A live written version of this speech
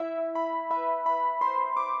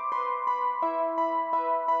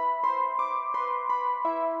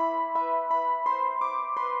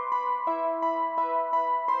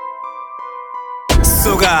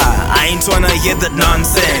Suka, I ain't tryna hear that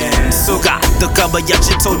nonsense. Suka, the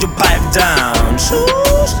Kobayashi told you pipe down.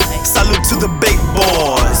 Shoosh. Salute to the big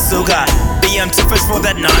boys. Suka, I'm too fresh for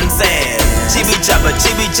that nonsense. Chibi jabba,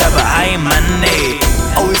 I ain't money.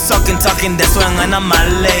 Always talking, that's why I'm gonna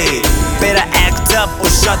Malay. Better act up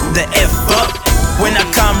or shut the F up. When I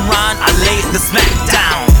come round, I lay the smack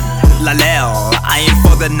down. Lalel, I ain't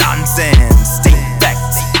for the nonsense. Stay back,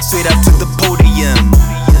 straight up to the podium.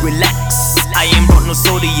 Relax, I ain't brought no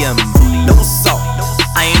sodium. No salt,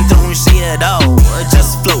 I ain't throwing shit at all.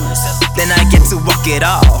 Just flows, then I get to walk it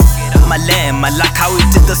off. My lamb, I like how he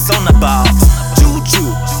did the sauna bar. Juju,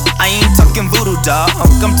 I ain't talking voodoo dog.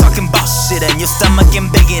 I'm talking boss shit and your stomach ain't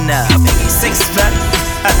big enough. Six pack,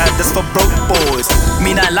 that's for broke boys.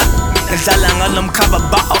 Mina like, nagdalang alam ka ba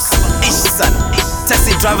boss? Ish son,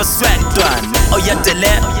 taxi driver swag dwan. O ya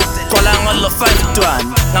dele, kolang alo five dwan.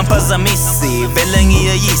 Ngampaza misi, velang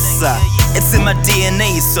iya yisa. It's in my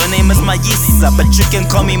DNA, so name is my Yisa. But you can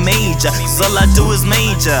call me Major, cause all I do is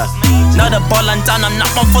major. Not a ball and down, I'm not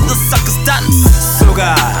one for the sucker stunts.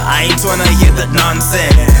 Suka, I ain't tryna hear that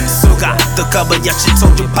nonsense. Suka, the Kobayashi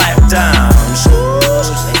told you pipe down.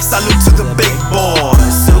 Salute to the big boys.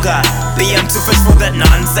 Suka, I'm too fresh for that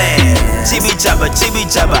nonsense. Chibi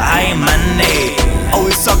jabba, I ain't money.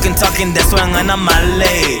 Always talking, that's why I'm gonna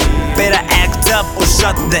Malay. Better act up or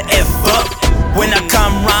shut the F up. When I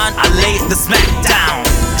come round, I lay the smack down.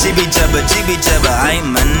 Chibi jabba, I ain't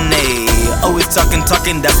money. Always talking,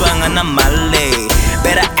 that's why I'm gonna Malay.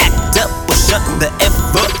 Better act up or shut the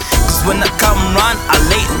F up. Cause when I come round, I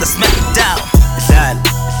lay the smack down.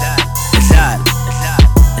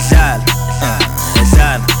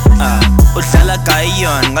 Udlala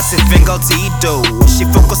kayon, ngasi fingal tito. She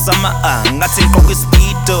focus on my ngasi koku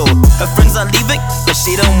speedo. Her friends are leaving, but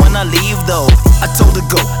she don't wanna leave though. I told her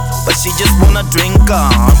go, but she just wanna drink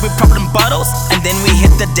on. We pop them bottles, and then we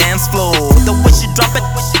hit the dance floor. The way she drop it,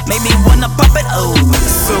 made me wanna pop it, oh.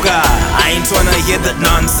 Suka, I ain't tryna hear that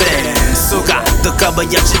nonsense. Suka, the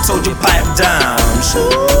Kobayashi told you pipe down.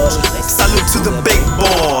 Salute to the big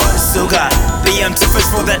boys. Suka, I'm too fresh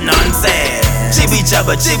for that nonsense. Chibi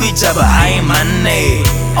jabba, I ain't money.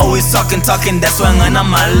 Always talking, that's why I'm gonna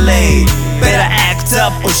Malay. Better act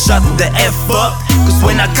up or shut the F up. Cause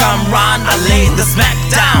when I come round, I lay the smack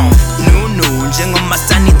down. No, Jingle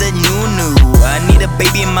Master need the new. I need a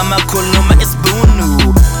baby mama, kuluma is bunu.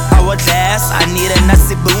 Hourglass, I need a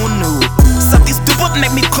nasi bunu. Something stupid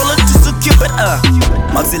make me call it to so cupid,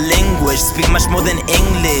 Multilingual, speak much more than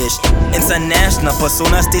English. International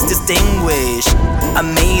persona stays distinguished.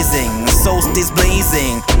 Amazing, soul stays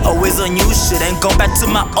blazing. Always on new shit and go back to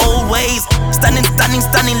my old ways. Stunning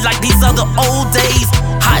like these are the old days.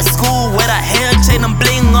 High school with a hair chain and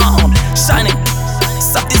bling on. Shining,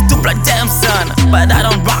 something stupid like damn son. But I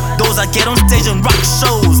don't rock those, I get on stage and rock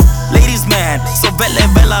shows. Ladies man, so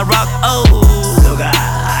bella rock, oh.